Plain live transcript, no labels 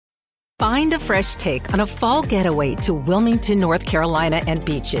Find a fresh take on a fall getaway to Wilmington, North Carolina and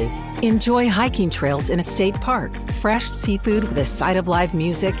beaches. Enjoy hiking trails in a state park, fresh seafood with a side of live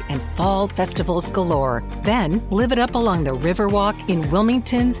music, and fall festivals galore. Then live it up along the Riverwalk in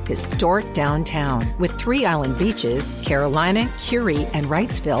Wilmington's historic downtown. With 3 island beaches, Carolina, Curie, and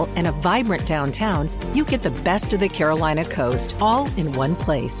Wrightsville, and a vibrant downtown, you get the best of the Carolina coast all in one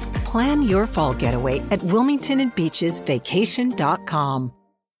place. Plan your fall getaway at WilmingtonandBeachesVacation.com.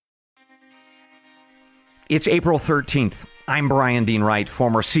 It's April 13th. I'm Bryan Dean Wright,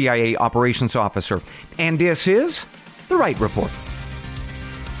 former CIA operations officer, and this is the Wright Report.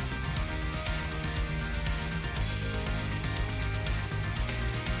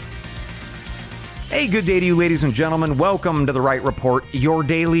 Hey, good day to you, ladies and gentlemen. Welcome to the Wright Report, your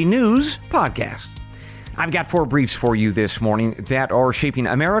daily news podcast. I've got 4 briefs for you this morning that are shaping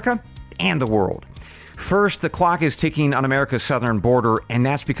America and the world. First, the clock is ticking on America's southern border, and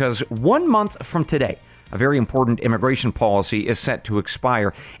that's because 1 month from today, a very important immigration policy is set to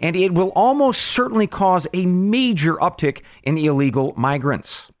expire, and it will almost certainly cause a major uptick in illegal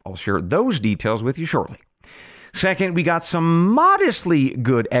migrants. I'll share those details with you shortly. Second, we got some modestly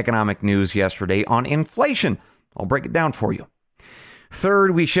good economic news yesterday on inflation. I'll break it down for you.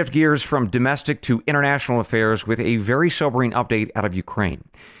 Third, we shift gears from domestic to international affairs with a very sobering update out of Ukraine.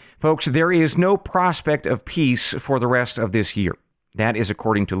 Folks, there is no prospect of peace for the rest of this year. That is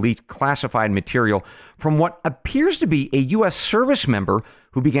according to leaked classified material from what appears to be a U.S. service member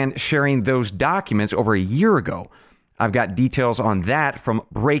who began sharing those documents over a year ago. I've got details on that from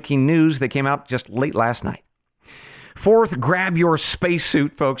breaking news that came out just late last night. Fourth, grab your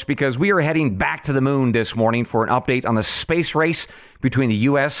spacesuit, folks, because we are heading back to the moon this morning for an update on the space race between the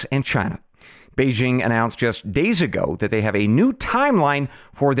U.S. and China. Beijing announced just days ago that they have a new timeline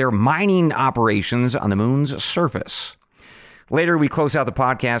for their mining operations on the moon's surface. Later, we close out the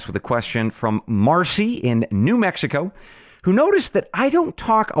podcast with a question from Marcy in New Mexico, who noticed that I don't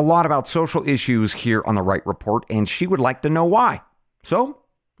talk a lot about social issues here on the Wright Report, and she would like to know why. So,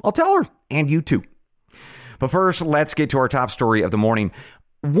 I'll tell her, and you too. But first, let's get to our top story of the morning.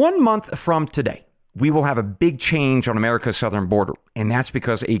 1 month from today, we will have a big change on America's southern border, and that's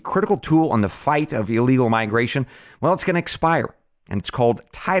because a critical tool on the fight of illegal migration, well, it's going to expire, and it's called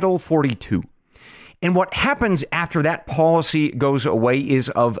Title 42. And what happens after that policy goes away is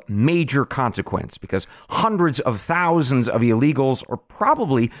of major consequence because hundreds of thousands of illegals are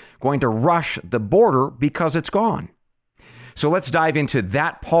probably going to rush the border because it's gone. So let's dive into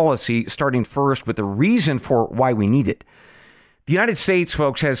that policy, starting first with the reason for why we need it. The United States,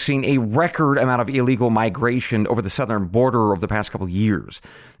 folks, has seen a record amount of illegal migration over the southern border over the past couple of years.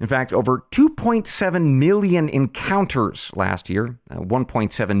 In fact, over 2.7 million encounters last year,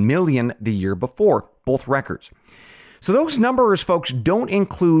 1.7 million the year before, both records. So those numbers, folks, don't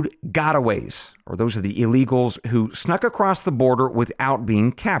include gotaways, or those are the illegals who snuck across the border without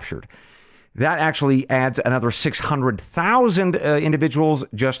being captured. That actually adds another 600,000 individuals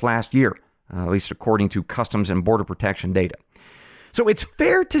just last year, at least according to Customs and Border Protection data. So it's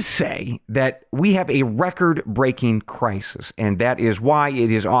fair to say that we have a record-breaking crisis, and that is why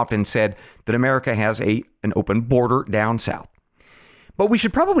it is often said that America has an open border down south. But we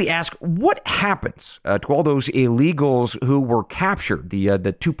should probably ask what happens to all those illegals who were captured, the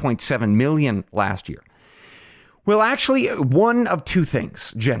 2.7 million last year. Well, actually, one of two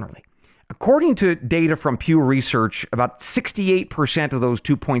things, generally. According to data from Pew Research, about 68% of those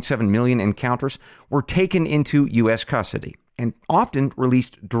 2.7 million encounters were taken into U.S. custody and often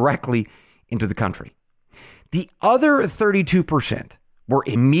released directly into the country. The other 32% were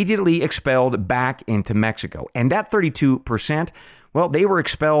immediately expelled back into Mexico. And that 32%, well, they were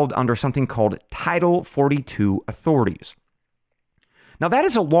expelled under something called Title 42 authorities. Now, that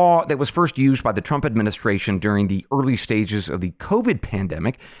is a law that was first used by the Trump administration during the early stages of the COVID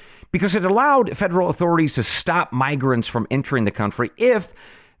pandemic because it allowed federal authorities to stop migrants from entering the country if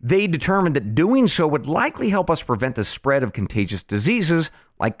they determined that doing so would likely help us prevent the spread of contagious diseases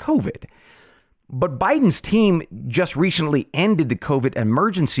like COVID. But Biden's team just recently ended the COVID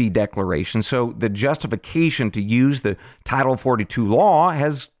emergency declaration, so the justification to use the Title 42 law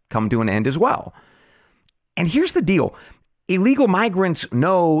has come to an end as well. And here's the deal. Illegal migrants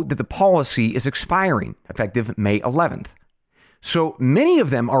know that the policy is expiring, effective May 11th. So many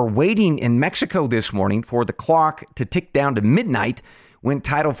of them are waiting in Mexico this morning for the clock to tick down to midnight when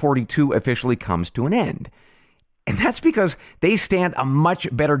Title 42 officially comes to an end. And that's because they stand a much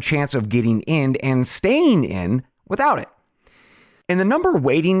better chance of getting in and staying in without it. And the number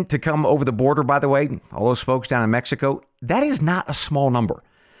waiting to come over the border, by the way, all those folks down in Mexico, that is not a small number.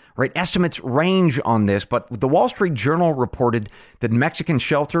 Right? Estimates range on this, but the Wall Street Journal reported that Mexican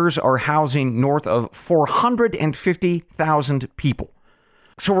shelters are housing north of 450,000 people.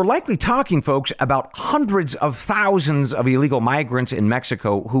 So we're likely talking, folks, about hundreds of thousands of illegal migrants in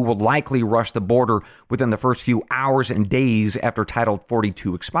Mexico who will likely rush the border within the first few hours and days after Title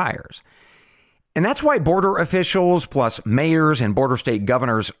 42 expires. And that's why border officials, plus mayors and border state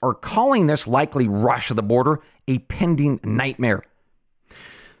governors, are calling this likely rush of the border a pending nightmare.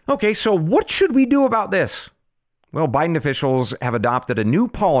 Okay, so what should we do about this? Well, Biden officials have adopted a new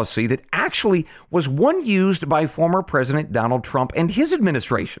policy that actually was one used by former President Donald Trump and his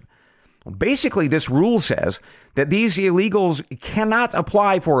administration. Well, basically, this rule says that these illegals cannot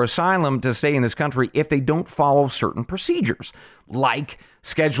apply for asylum to stay in this country if they don't follow certain procedures, like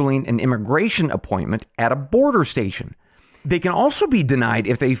scheduling an immigration appointment at a border station. They can also be denied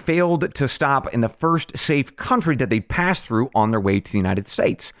if they failed to stop in the first safe country that they passed through on their way to the United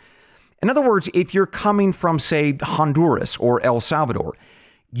States. In other words, if you're coming from, say, Honduras or El Salvador,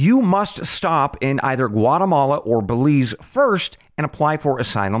 you must stop in either Guatemala or Belize first and apply for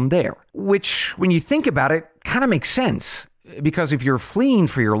asylum there, which, when you think about it, kind of makes sense. Because if you're fleeing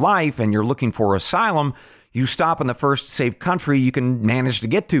for your life and you're looking for asylum, you stop in the first safe country you can manage to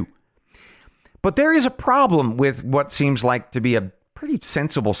get to. But there is a problem with what seems like to be a pretty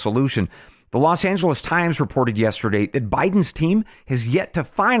sensible solution. The Los Angeles Times reported yesterday that Biden's team has yet to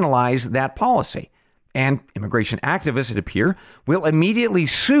finalize that policy. And immigration activists, it appears, will immediately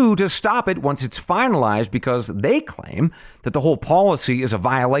sue to stop it once it's finalized because they claim that the whole policy is a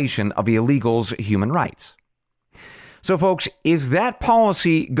violation of illegals' human rights. So, folks, if that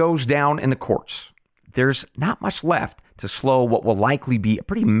policy goes down in the courts, there's not much left to slow what will likely be a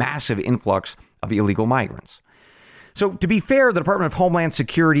pretty massive influx of illegal migrants. So, to be fair, the Department of Homeland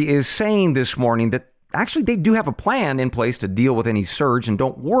Security is saying this morning that actually they do have a plan in place to deal with any surge, and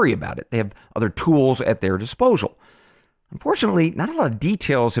don't worry about it. They have other tools at their disposal. Unfortunately, not a lot of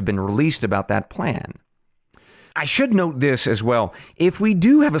details have been released about that plan. I should note this as well. If we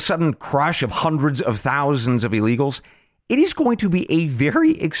do have a sudden crush of hundreds of thousands of illegals, it is going to be a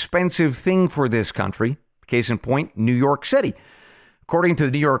very expensive thing for this country. Case in point, New York City. According to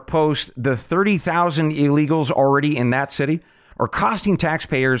the New York Post, the 30,000 illegals already in that city are costing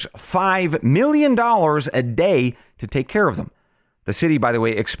taxpayers $5 million a day to take care of them. The city, by the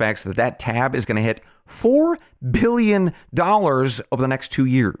way, expects that tab is going to hit $4 billion over the next 2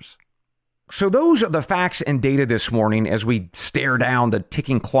 years. So those are the facts and data this morning as we stare down the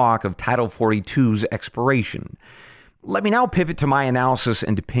ticking clock of Title 42's expiration. Let me now pivot to my analysis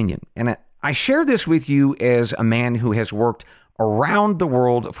and opinion. And I share this with you as a man who has worked around the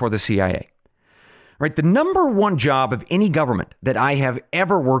world for the CIA. Right, the number one job of any government that I have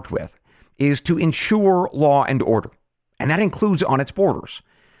ever worked with is to ensure law and order, and that includes on its borders.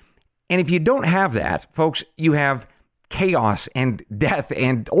 And if you don't have that, folks, you have chaos and death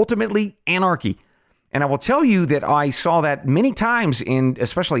and ultimately anarchy. And I will tell you that I saw that many times in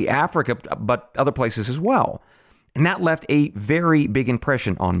especially Africa, but other places as well. And that left a very big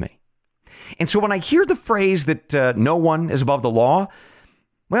impression on me. And so when I hear the phrase that no one is above the law,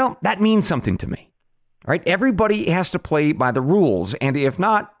 well, that means something to me. Right? Everybody has to play by the rules. And if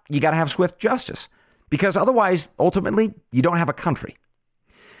not, you got to have swift justice, because otherwise, ultimately, you don't have a country.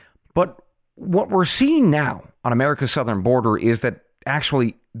 But what we're seeing now on America's southern border is that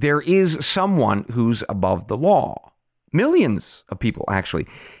actually there is someone who's above the law. Millions of people, actually.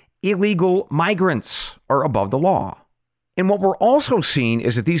 Illegal migrants are above the law. And what we're also seeing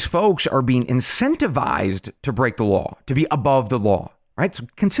is that these folks are being incentivized to break the law, to be above the law, right? So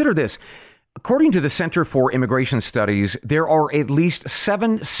consider this. According to the Center for Immigration Studies, there are at least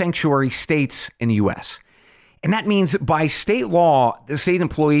 7 sanctuary states in the U.S. And that means by state law, the state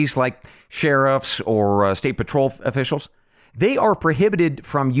employees like sheriffs or state patrol officials, they are prohibited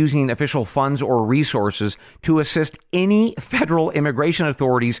from using official funds or resources to assist any federal immigration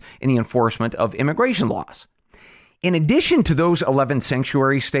authorities in the enforcement of immigration laws. In addition to those 11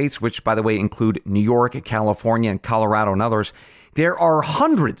 sanctuary states, which, by the way, include New York, California, and Colorado, and others, there are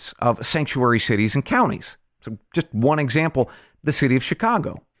hundreds of sanctuary cities and counties. So just one example, the city of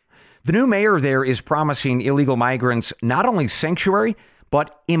Chicago. The new mayor there is promising illegal migrants not only sanctuary,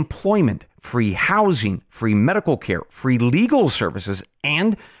 but employment, free housing, free medical care, free legal services,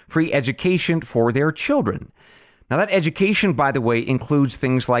 and free education for their children. Now, that education, by the way, includes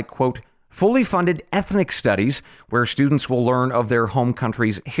things like, quote, fully funded ethnic studies, where students will learn of their home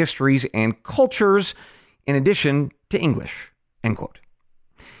country's histories and cultures, in addition to English, end quote.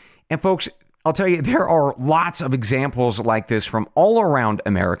 And folks, I'll tell you, there are lots of examples like this from all around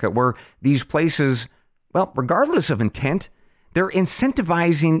America where these places, well, regardless of intent, They're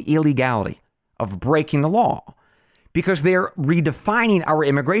incentivizing illegality of breaking the law because they're redefining our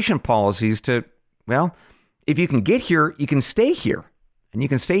immigration policies to, well, if you can get here, you can stay here, and you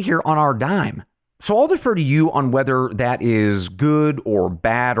can stay here on our dime. So I'll defer to you on whether that is good or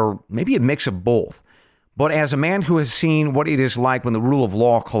bad or maybe a mix of both. But as a man who has seen what it is like when the rule of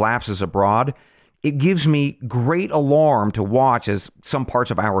law collapses abroad, it gives me great alarm to watch as some parts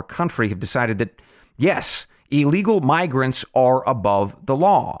of our country have decided that, yes, illegal migrants are above the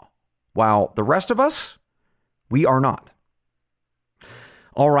law, while the rest of us, we are not.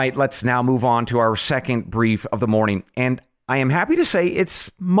 All right, let's now move on to our second brief of the morning. And I am happy to say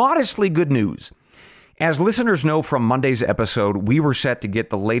it's modestly good news. As listeners know from Monday's episode, we were set to get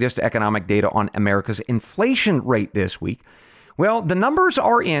the latest economic data on America's inflation rate this week. Well, the numbers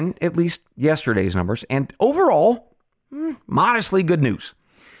are in, at least yesterday's numbers, and overall, modestly good news.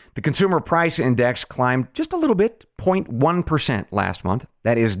 The Consumer Price Index climbed just a little bit, 0.1% last month.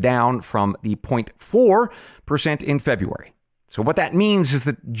 That is down from the 0.4% in February. So what that means is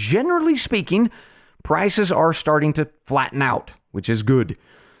that, generally speaking, prices are starting to flatten out, which is good.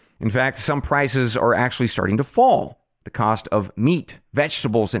 In fact, some prices are actually starting to fall. The cost of meat,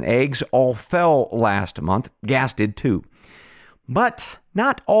 vegetables, and eggs all fell last month. Gas did too. But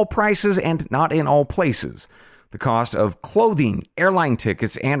not all prices and not in all places. The cost of clothing, airline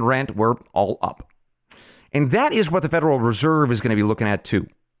tickets, and rent were all up. And that is what the Federal Reserve is going to be looking at too.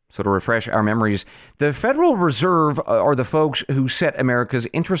 So to refresh our memories, the Federal Reserve are the folks who set America's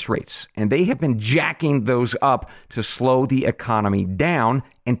interest rates, and they have been jacking those up to slow the economy down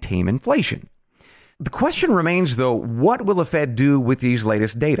and tame inflation. The question remains, though, what will the Fed do with these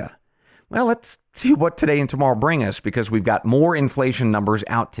latest data? Well, let's see what today and tomorrow bring us, because we've got more inflation numbers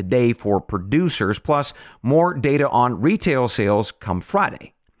out today for producers, plus more data on retail sales come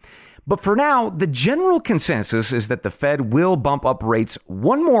Friday. But for now, the general consensus is that the Fed will bump up rates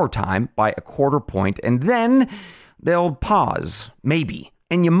one more time by a quarter point, and then they'll pause, maybe.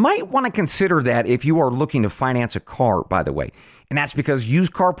 And you might want to consider that if you are looking to finance a car, by the way. And that's because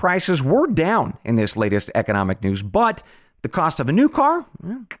used car prices were down in this latest economic news, but the cost of a new car,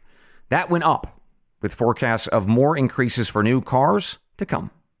 that went up, with forecasts of more increases for new cars to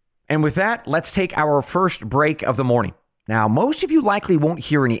come. And with that, let's take our first break of the morning. Now, most of you likely won't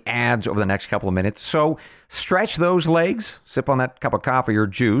hear any ads over the next couple of minutes, so stretch those legs, sip on that cup of coffee or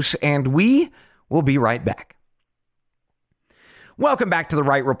juice, and we will be right back. Welcome back to the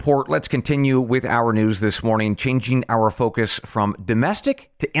Wright Report. Let's continue with our news this morning, changing our focus from domestic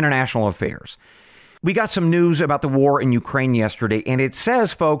to international affairs. We got some news about the war in Ukraine yesterday, and it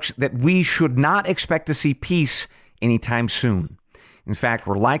says, folks, that we should not expect to see peace anytime soon. In fact,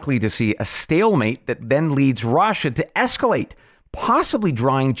 we're likely to see a stalemate that then leads Russia to escalate, possibly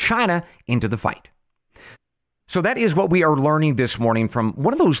drawing China into the fight. So that is what we are learning this morning from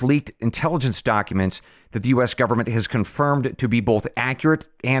one of those leaked intelligence documents that the U.S. government has confirmed to be both accurate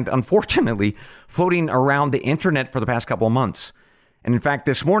and, unfortunately, floating around the internet for the past couple of months. And in fact,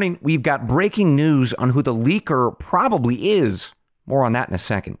 this morning, we've got breaking news on who the leaker probably is. More on that in a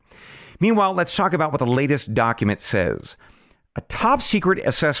second. Meanwhile, let's talk about what the latest document says. A top secret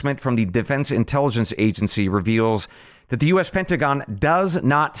assessment from the Defense Intelligence Agency reveals that the U.S. Pentagon does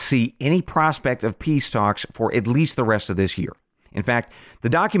not see any prospect of peace talks for at least the rest of this year. In fact, the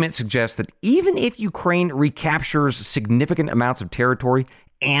document suggests that even if Ukraine recaptures significant amounts of territory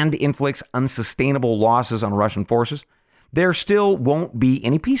and inflicts unsustainable losses on Russian forces, there still won't be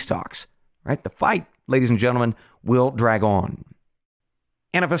any peace talks. Right? The fight, ladies and gentlemen, will drag on.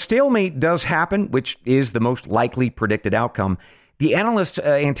 And if a stalemate does happen, which is the most likely predicted outcome, the analysts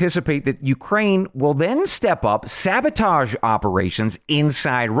anticipate that Ukraine will then step up sabotage operations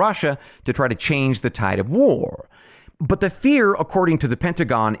inside Russia to try to change the tide of war. But the fear, according to the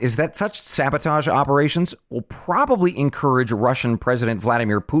Pentagon, is that such sabotage operations will probably encourage Russian President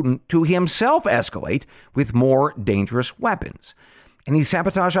Vladimir Putin to himself escalate with more dangerous weapons. And these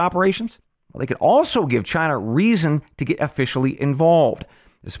sabotage operations, well, they could also give China reason to get officially involved,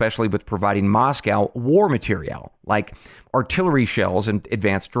 especially with providing Moscow war material like artillery shells and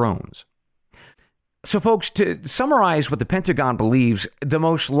advanced drones. So, folks, to summarize what the Pentagon believes, the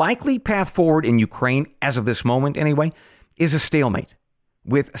most likely path forward in Ukraine, as of this moment anyway, is a stalemate,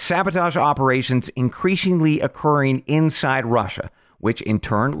 with sabotage operations increasingly occurring inside Russia, which in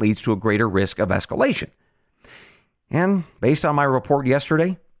turn leads to a greater risk of escalation. And based on my report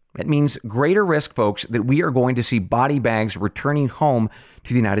yesterday, that means greater risk, folks, that we are going to see body bags returning home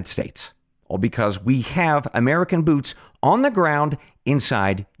to the United States, all because we have American boots on the ground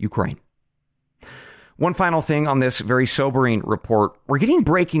inside Ukraine. One final thing on this very sobering report. We're getting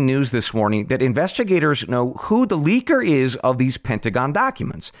breaking news this morning that investigators know who the leaker is of these Pentagon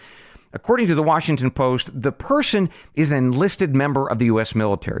documents. According to the Washington Post, the person is an enlisted member of the U.S.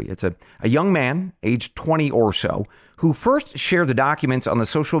 military. It's a young man, aged 20 or so, who first shared the documents on the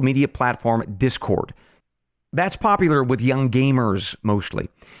social media platform Discord. That's popular with young gamers mostly.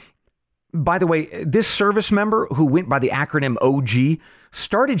 By the way, this service member, who went by the acronym OG,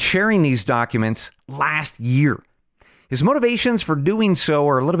 started sharing these documents last year. His motivations for doing so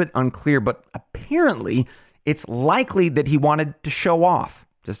are a little bit unclear, but apparently it's likely that he wanted to show off,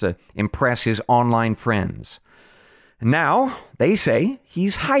 just to impress his online friends. Now, they say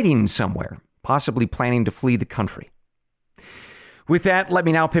he's hiding somewhere, possibly planning to flee the country. With that, let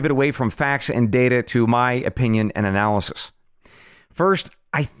me now pivot away from facts and data to my opinion and analysis. First,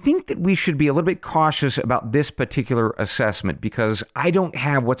 I think that we should be a little bit cautious about this particular assessment because I don't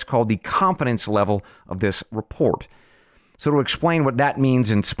have what's called the confidence level of this report. So to explain what that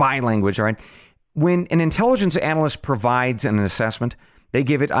means in spy language, all right, when an intelligence analyst provides an assessment, they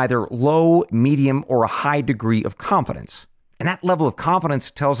give it either low, medium, or a high degree of confidence. And that level of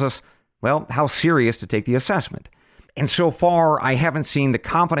confidence tells us, well, how serious to take the assessment. And so far, I haven't seen the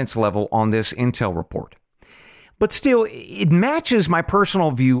confidence level on this intel report. But still, it matches my personal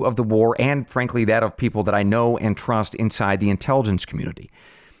view of the war and, frankly, that of people that I know and trust inside the intelligence community.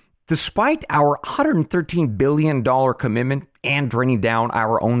 Despite our $113 billion commitment and draining down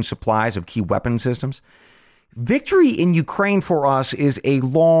our own supplies of key weapon systems, victory in Ukraine for us is a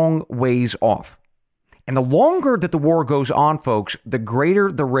long ways off. And the longer that the war goes on, folks, the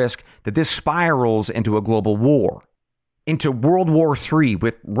greater the risk that this spirals into a global war, into World War III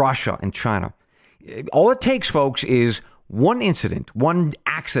with Russia and China. All it takes, folks, is one incident, one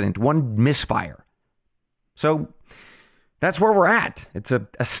accident, one misfire. So that's where we're at. It's a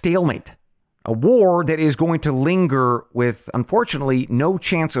stalemate, a war that is going to linger with, unfortunately, no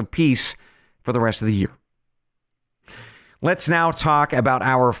chance of peace for the rest of the year. Let's now talk about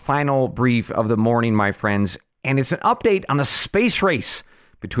our final brief of the morning, my friends, and it's an update on the space race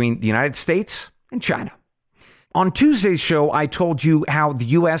between the United States and China. On Tuesday's show, I told you how the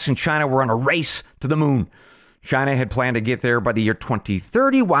U.S. and China were on a race to the moon. China had planned to get there by the year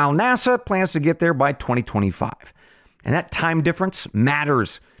 2030, while NASA plans to get there by 2025. And that time difference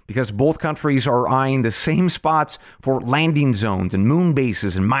matters because both countries are eyeing the same spots for landing zones and moon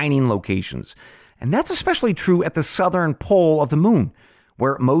bases and mining locations. And that's especially true at the southern pole of the moon,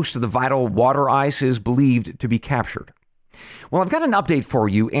 where most of the vital water ice is believed to be captured. Well, I've got an update for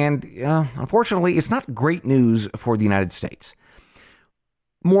you, and unfortunately, it's not great news for the United States.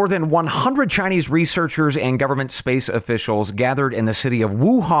 More than 100 Chinese researchers and government space officials gathered in the city of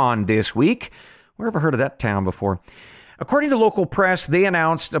Wuhan this week. Where have I heard of that town before? According to local press, they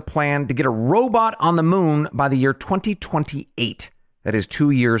announced a plan to get a robot on the moon by the year 2028. That is 2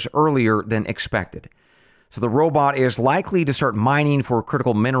 years earlier than expected. So the robot is likely to start mining for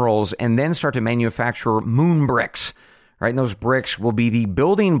critical minerals and then start to manufacture moon bricks. Right, and those bricks will be the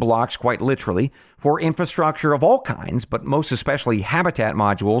building blocks, quite literally, for infrastructure of all kinds, but most especially habitat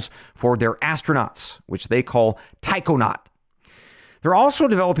modules for their astronauts, which they call taikonaut. They're also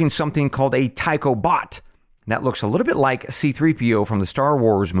developing something called a taikobot. That looks a little bit like C-3PO from the Star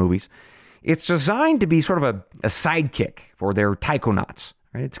Wars movies. It's designed to be sort of a sidekick for their taikonauts.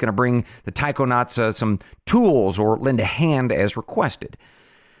 Right? It's going to bring the taikonauts some tools or lend a hand as requested.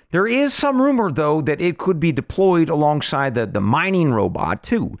 There is some rumor, though, that it could be deployed alongside the mining robot,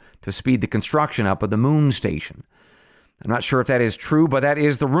 too, to speed the construction up of the moon station. I'm not sure if that is true, but that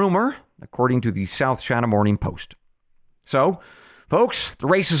is the rumor, according to the South China Morning Post. So, folks, the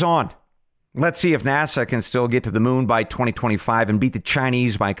race is on. Let's see if NASA can still get to the moon by 2025 and beat the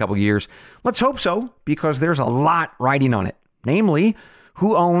Chinese by a couple years. Let's hope so, because there's a lot riding on it. Namely,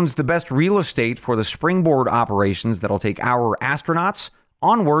 who owns the best real estate for the springboard operations that'll take our astronauts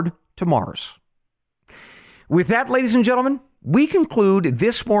onward to Mars. With that, ladies and gentlemen, we conclude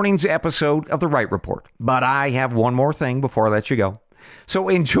this morning's episode of the Wright Report. But I have one more thing before I let you go. So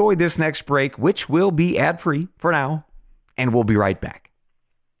enjoy this next break, which will be ad-free for now, and we'll be right back.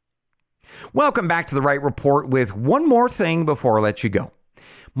 Welcome back to the Wright Report with one more thing before I let you go.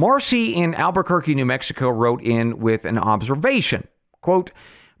 Marcy in Albuquerque, New Mexico wrote in with an observation. Quote,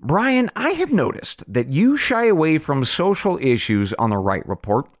 Bryan, I have noticed that you shy away from social issues on the Wright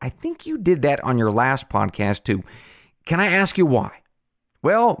Report. I think you did that on your last podcast, too. Can I ask you why?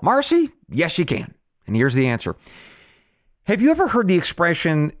 Well, Marcy, yes, you can. And here's the answer. Have you ever heard the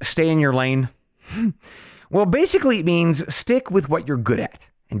expression, stay in your lane? Well, basically it means stick with what you're good at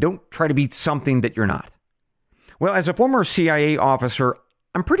and don't try to be something that you're not. Well, as a former CIA officer,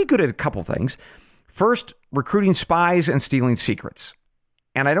 I'm pretty good at a couple things. First, recruiting spies and stealing secrets.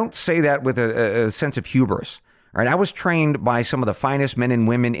 And I don't say that with a sense of hubris. All right, I was trained by some of the finest men and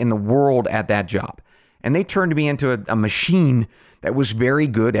women in the world at that job. And they turned me into a machine that was very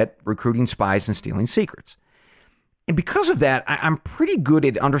good at recruiting spies and stealing secrets. And because of that, I'm pretty good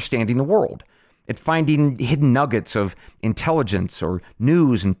at understanding the world, at finding hidden nuggets of intelligence or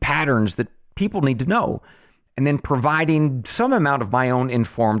news and patterns that people need to know, and then providing some amount of my own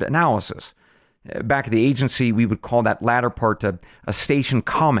informed analysis. Back at the agency, we would call that latter part a station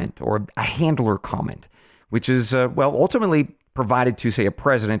comment or a handler comment, which is, ultimately provided to, say, a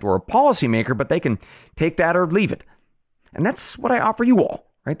president or a policymaker, but they can take that or leave it. And that's what I offer you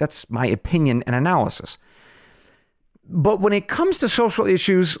all, right? That's my opinion and analysis. But when it comes to social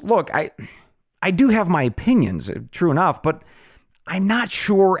issues, look, I do have my opinions, true enough, but I'm not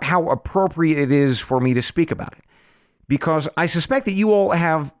sure how appropriate it is for me to speak about it, because I suspect that you all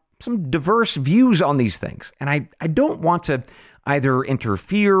have some diverse views on these things, and I don't want to either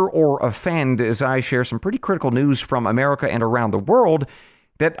interfere or offend as I share some pretty critical news from America and around the world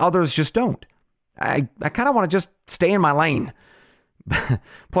that others just don't. I kind of want to just stay in my lane.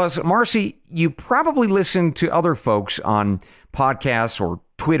 Plus, Marcy, you probably listen to other folks on podcasts or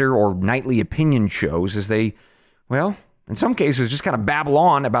Twitter or nightly opinion shows as they, well, in some cases, just kind of babble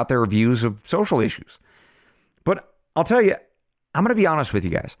on about their views of social issues. But I'll tell you, I'm going to be honest with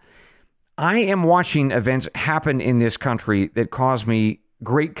you guys. I am watching events happen in this country that cause me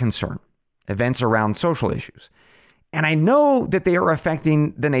great concern, events around social issues. And I know that they are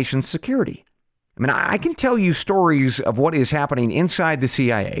affecting the nation's security. I mean, I can tell you stories of what is happening inside the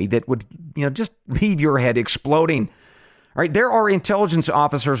CIA that would, just leave your head exploding. All right, there are intelligence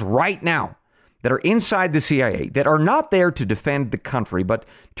officers right now that are inside the CIA that are not there to defend the country, but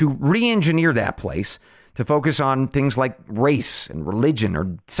to re-engineer that place to focus on things like race and religion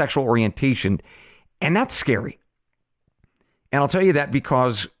or sexual orientation. And that's scary. And I'll tell you that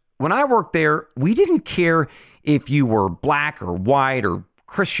because when I worked there, we didn't care if you were black or white or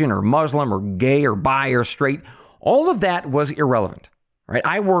Christian or Muslim or gay or bi or straight. All of that was irrelevant, right?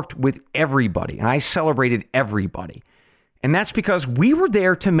 I worked with everybody and I celebrated everybody. And that's because we were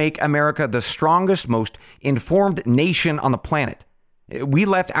there to make America the strongest, most informed nation on the planet. We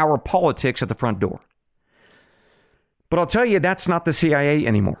left our politics at the front door. But I'll tell you, that's not the CIA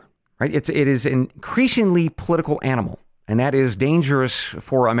anymore, right? It is an increasingly political animal, and that is dangerous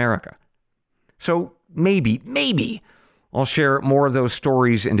for America. So maybe I'll share more of those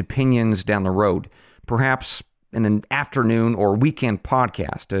stories and opinions down the road, perhaps in an afternoon or weekend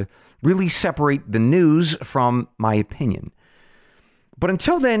podcast to really separate the news from my opinion. But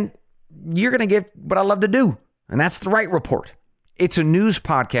until then, you're going to get what I love to do, and that's the Wright Report. It's a news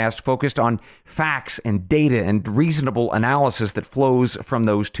podcast focused on facts and data and reasonable analysis that flows from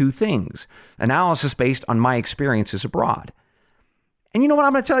those two things. Analysis based on my experiences abroad. And you know what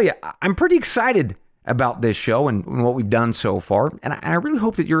I'm going to tell you? I'm pretty excited about this show and what we've done so far, and I really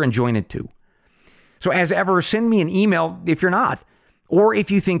hope that you're enjoying it too. So as ever, send me an email if you're not, or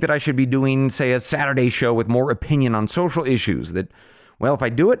if you think that I should be doing, say, a Saturday show with more opinion on social issues that, well, if I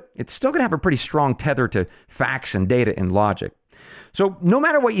do it, it's still going to have a pretty strong tether to facts and data and logic. So no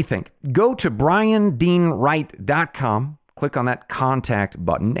matter what you think, go to BryanDeanWright.com, click on that contact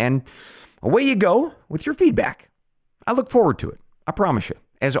button, and away you go with your feedback. I look forward to it. I promise you,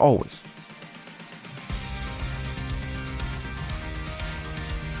 as always.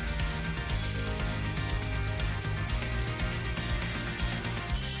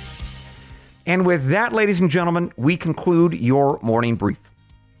 And with that, ladies and gentlemen, we conclude your morning brief.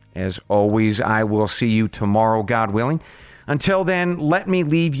 As always, I will see you tomorrow, God willing. Until then, let me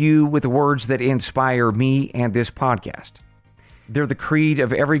leave you with the words that inspire me and this podcast. They're the creed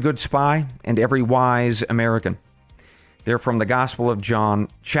of every good spy and every wise American. They're from the Gospel of John,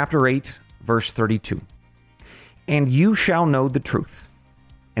 chapter 8, verse 32. And you shall know the truth,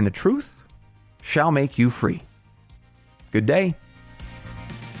 and the truth shall make you free. Good day.